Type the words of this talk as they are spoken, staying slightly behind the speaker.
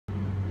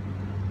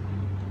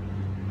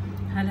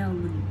Hello,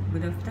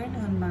 good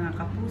afternoon mga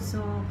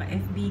kapuso,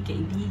 ka-FB,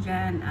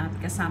 kaibigan at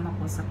kasama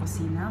ko sa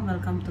kusina.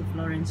 Welcome to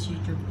Florence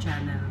YouTube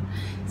channel.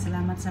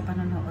 Salamat sa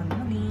panonood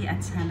muli at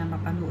sana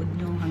mapanood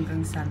nyo hanggang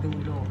sa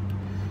dulo.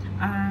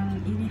 Ang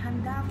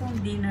inihanda kong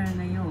dinner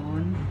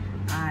ngayon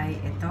ay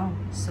ito.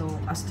 So,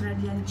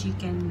 Australian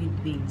chicken with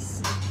wings.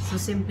 So,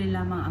 simple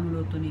lamang ang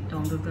luto nito.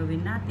 Ang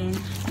gagawin natin,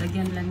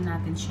 lagyan lang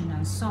natin siya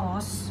ng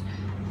sauce.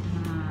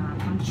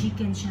 Pang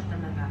chicken siya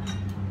talaga.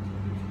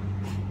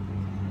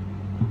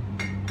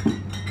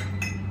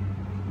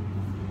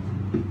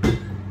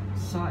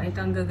 So,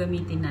 ito ang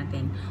gagamitin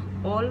natin.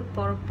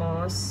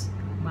 All-purpose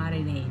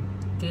marinade.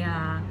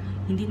 Kaya,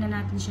 hindi na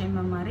natin siya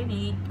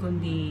ma-marinate,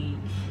 kundi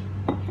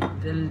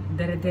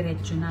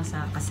dire-diretso na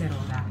sa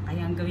kaserola.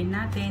 Kaya, ang gawin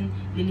natin,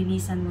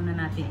 lilinisan muna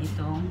natin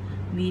itong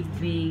with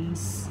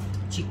wings,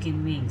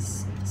 chicken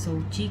wings. So,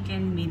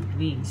 chicken with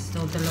wings.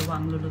 So,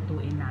 dalawang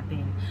lulutuin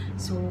natin.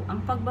 So,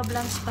 ang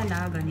pagbablanch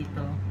pala,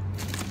 ganito.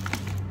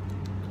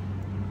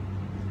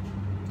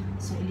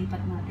 So, ilipat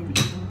natin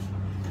ito.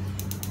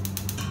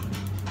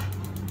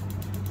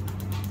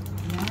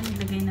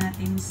 Ilagay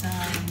natin sa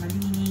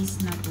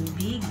malinis na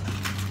tubig.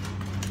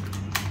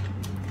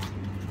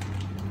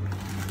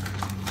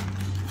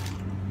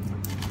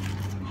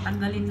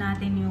 Tanggalin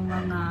natin yung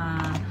mga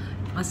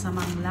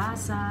masamang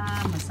lasa,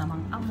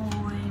 masamang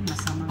amoy,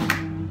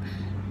 masamang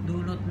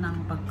dulot ng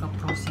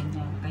pagka-frozen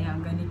niya. Kaya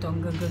ganito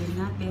ang gagawin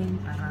natin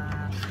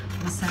para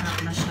masarap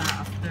na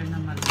siya after na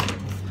maluto.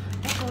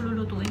 Ito,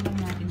 lulutuin lang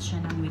natin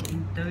siya ng within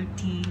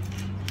 30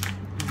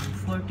 to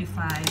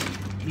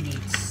 45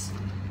 minutes.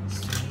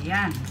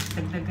 Ayan,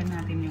 dagdagan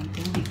natin yung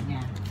tubig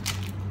niya.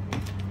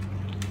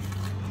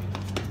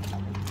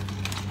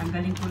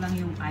 Tanggalin ko lang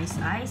yung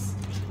ice,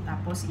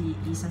 tapos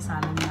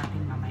isasalang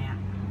natin mamaya.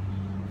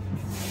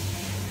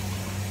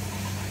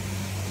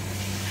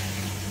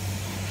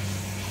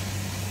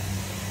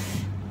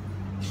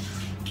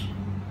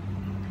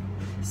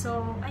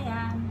 So,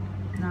 ayan,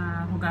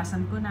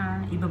 nahugasan ko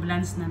na,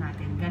 ibablance na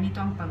natin. Ganito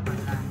ang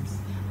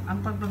pagbablance.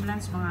 Ang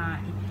pagbablance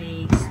mga it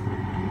takes 2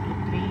 to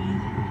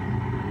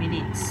 3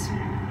 minutes.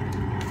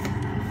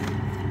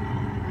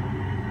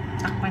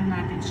 Takpan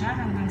natin siya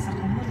hanggang sa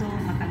kumulo,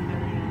 matanggal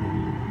yung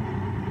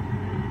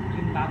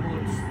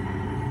bubbles.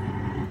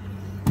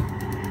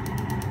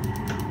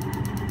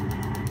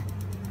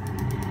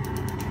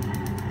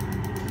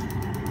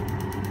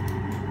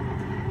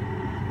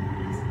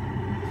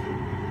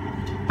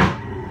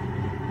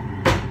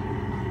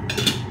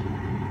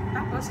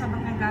 Tapos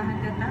habang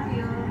naghahanda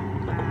tayo,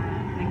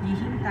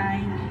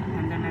 naghihintay,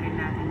 handa na rin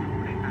natin yung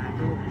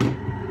recado.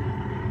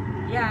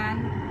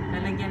 Yan,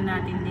 lalagyan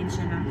natin din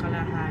siya ng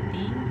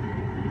kalahating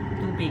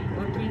tubig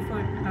o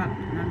 3/4 cup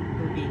ng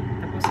tubig.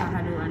 Tapos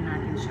hahaluan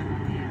natin siya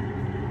mamaya.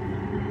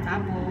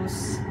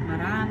 Tapos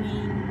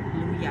maraming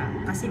luya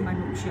kasi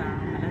manok siya,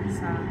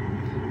 malansa.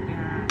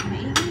 Kaya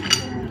mainit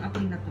itong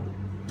apoy na to.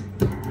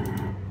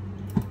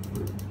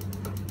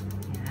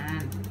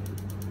 Yan.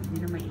 Hindi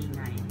na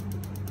maingay.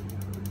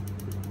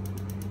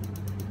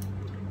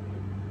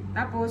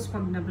 Tapos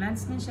pag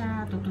na-blanch na siya,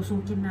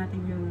 tutusukin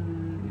natin yung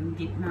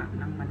gitna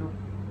ng manok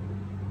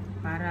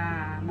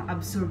para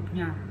ma-absorb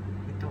niya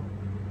ito.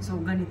 So,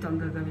 ganito ang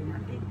gagawin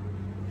natin.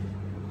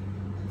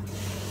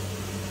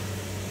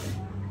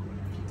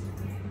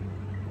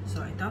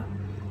 So,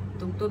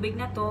 itong tubig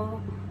na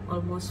to,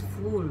 almost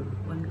full,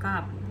 1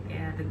 cup.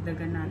 Kaya,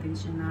 dagdagan natin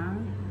siya ng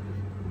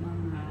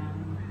mga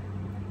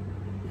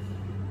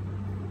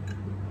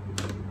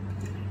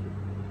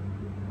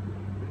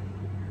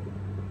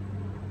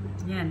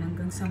yan,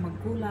 hanggang sa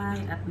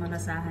magkulay at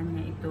malasahan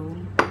niya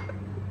itong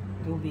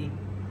tubig.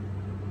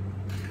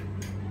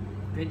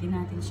 Pwede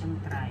natin siyang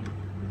try.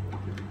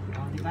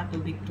 O, diba?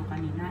 Tubig to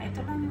kanina.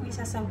 Ito lang yung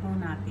isasabaw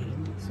natin.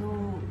 So,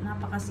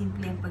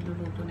 napakasimple ang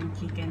pagluluto ng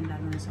chicken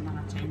lalo sa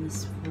mga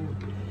Chinese food.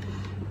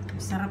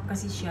 Sarap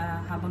kasi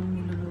siya habang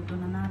niluluto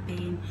na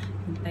natin.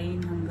 Hintayin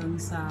hanggang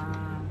sa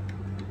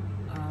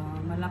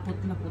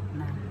malapot-lapot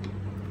na.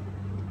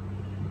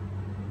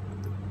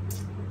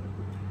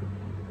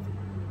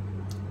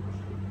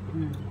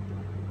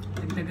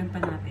 Dagdagan pa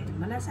natin.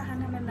 Malasahan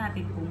naman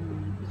natin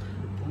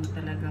kung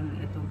talagang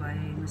ito ba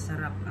ay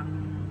masarap ang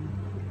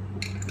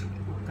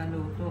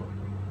kaluto.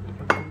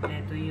 Pag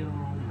kompleto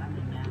yung ano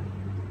niya.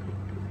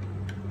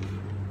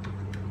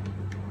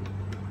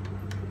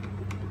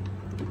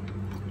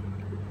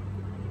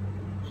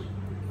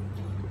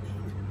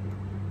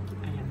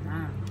 Ayan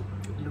na.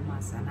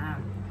 Lumasa na.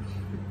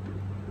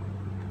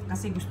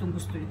 Kasi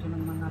gustong-gusto ito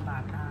ng mga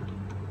bata.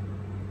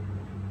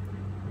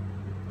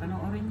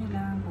 Panoorin niyo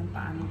lang kung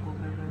paano ko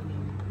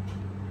gagawin.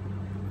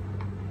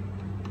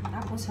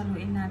 Tapos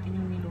haluin natin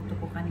yung niluto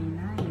ko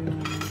kanina,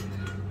 yung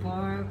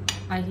pork,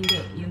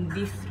 yung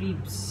beef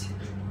ribs.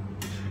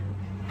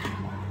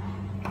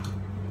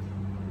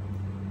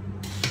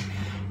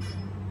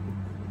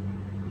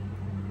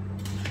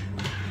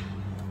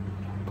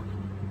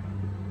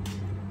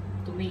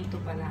 Tomato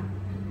pala.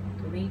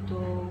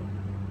 Tomato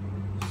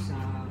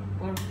sa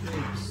pork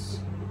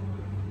ribs.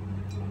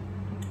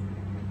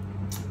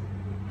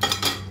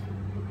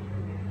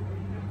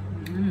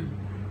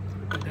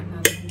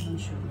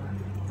 sugar.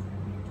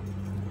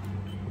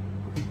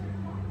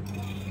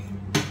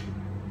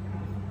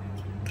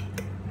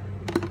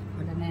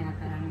 Wala na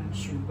yata ng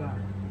sugar.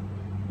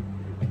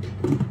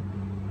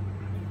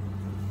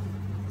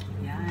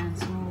 Yan.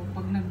 So,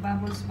 pag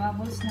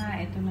nag-bubbles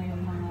na, ito na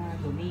yung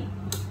mga dumi.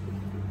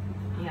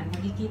 Yan.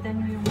 Makikita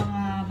nyo yung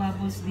mga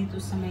bubbles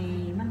dito sa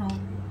may manok.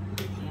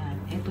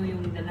 Yan. Ito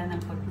yung dala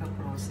ng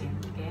pagka-frozen.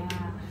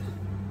 Kaya,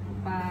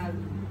 pag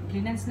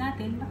cleanse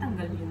natin,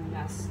 matanggal yung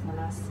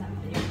malasa,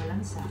 yung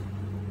malansa.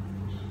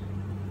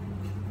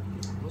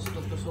 Tapos,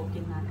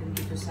 tutusukin natin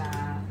dito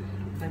sa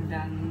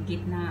bandang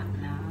gitna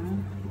ng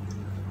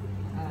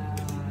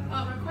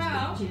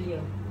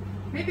chilio.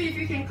 Maybe if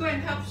you can go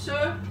and help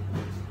sir.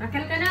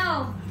 Raquel ka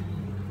na.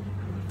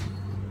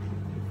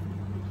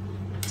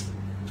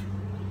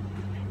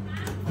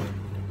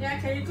 Yeah,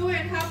 can you go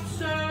and help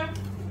sir?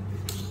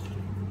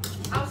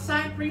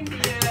 Outside, bring the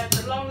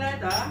long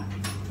ladder.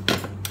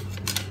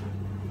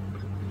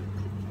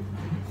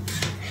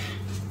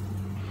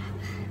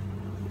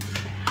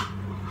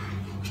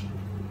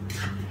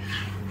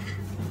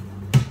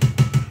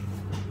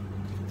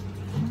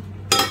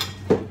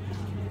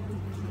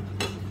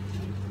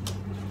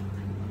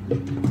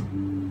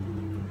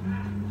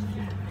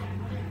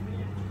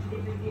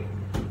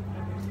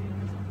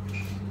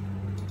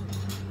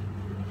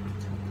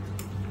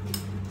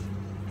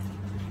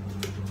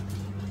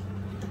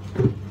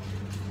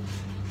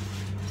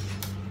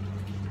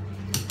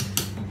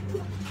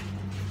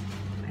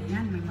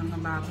 Ayan, may mga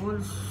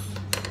bubbles.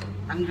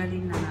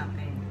 Tanggalin na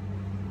natin.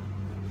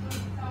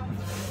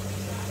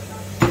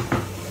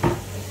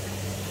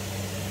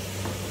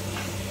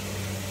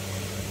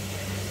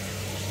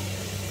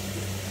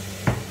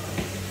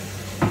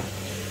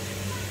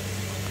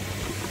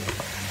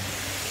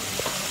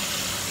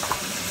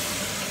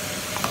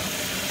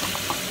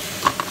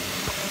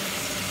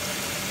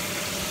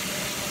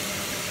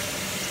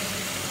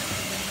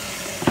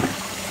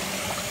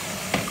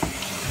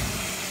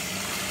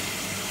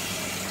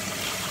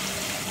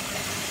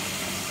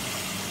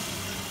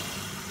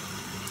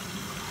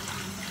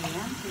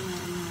 Ayan,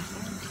 tingnan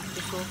natin.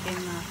 Tusukin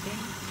natin.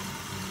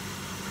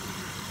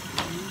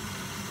 Ayan.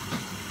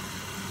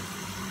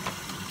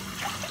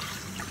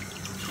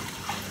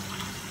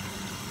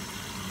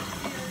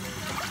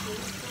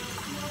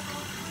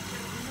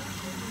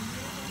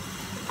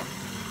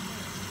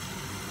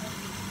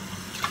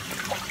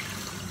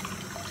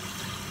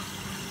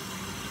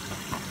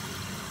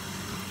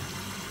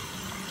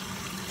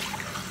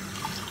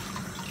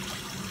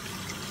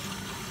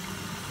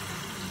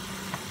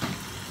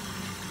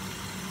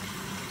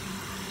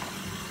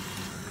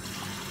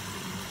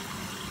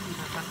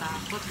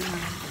 Nakakatakot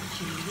ng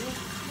kutsilyo.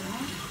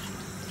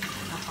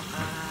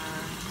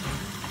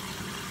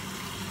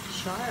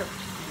 Napaka-sharp.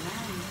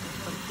 Ayan.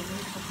 Pag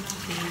tinusok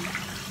natin.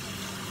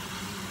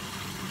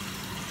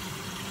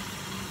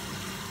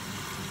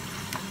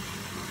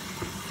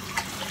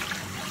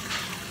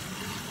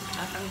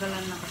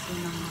 Tatanggalan na kasi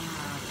ng mga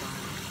haba.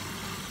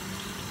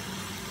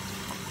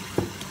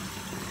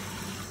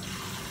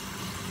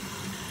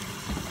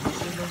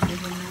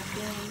 Silog-silog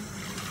natin.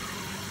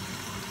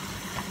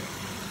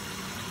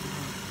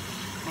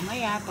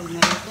 Mamaya, pag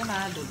naluto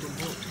na,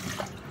 dudugo.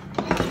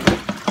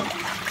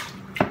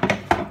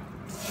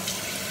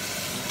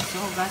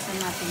 So,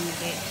 hugasan natin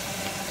ulit.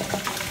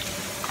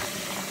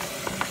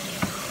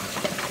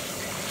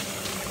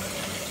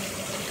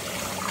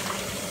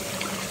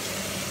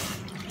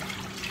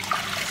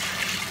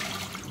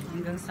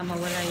 Hanggang sa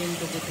mawala yung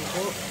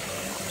dugo-dugo.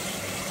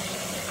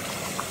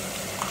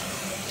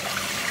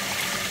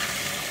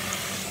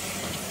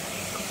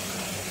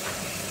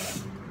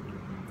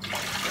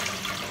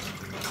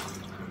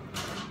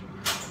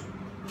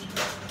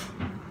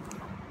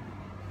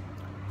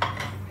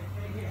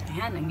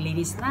 Ayan, ang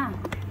linis na.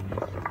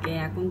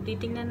 Kaya kung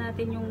titingnan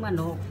natin yung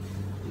manok,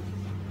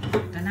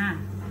 ito na,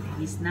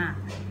 linis na.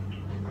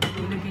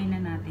 Ilagay na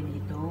natin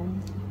itong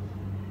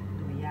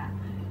tuya.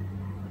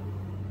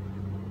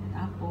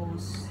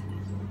 Tapos,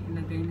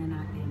 ilagay na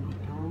natin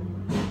itong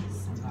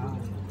sabaw.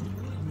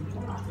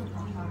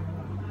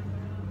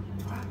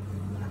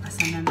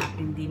 Lakasan na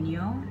natin din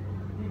yung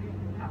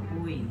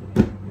apoy.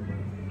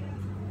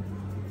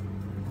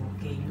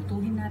 Okay,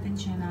 lutuin natin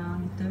siya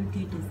ng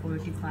 30 to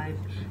 45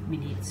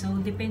 minutes.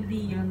 So, depende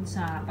yun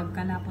sa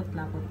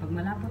pagkalapot-lapot. Pag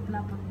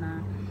malapot-lapot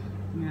na,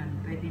 yan,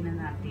 pwede na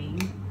natin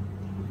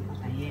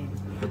patayin.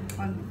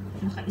 Pag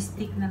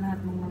naka-stick na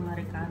lahat ng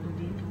mga rekado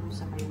dito,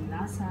 saka yung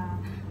lasa,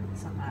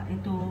 saka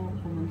ito,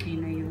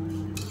 kumunti na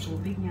yung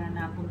tubig niya,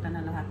 napunta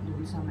na lahat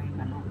dun sa may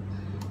manok.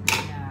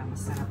 Kaya,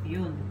 masarap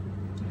yun.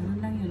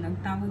 Ganun lang yun.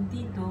 Ang tawag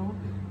dito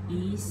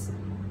is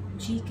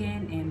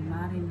chicken and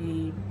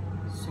marinade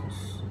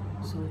sauce.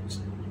 So,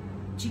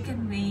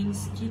 chicken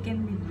wings,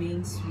 chicken with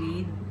wings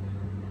with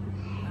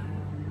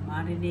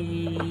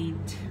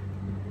marinade,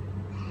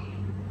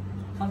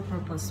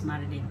 all-purpose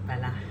marinade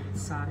pala.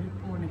 Sorry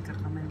po,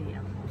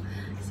 nagkakamali ako.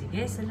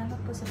 Sige, salamat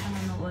po sa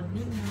panonood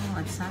ninyo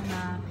at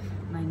sana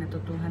may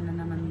natutuhan na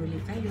naman muli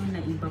kayo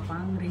na iba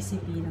pang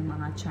recipe ng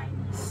mga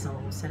Chinese. So,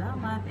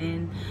 salamat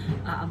and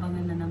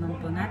aabangan na naman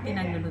po natin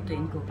ang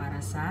lulutuin ko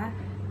para sa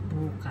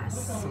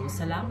bukas. So,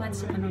 salamat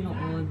sa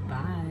panonood.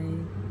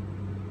 Bye!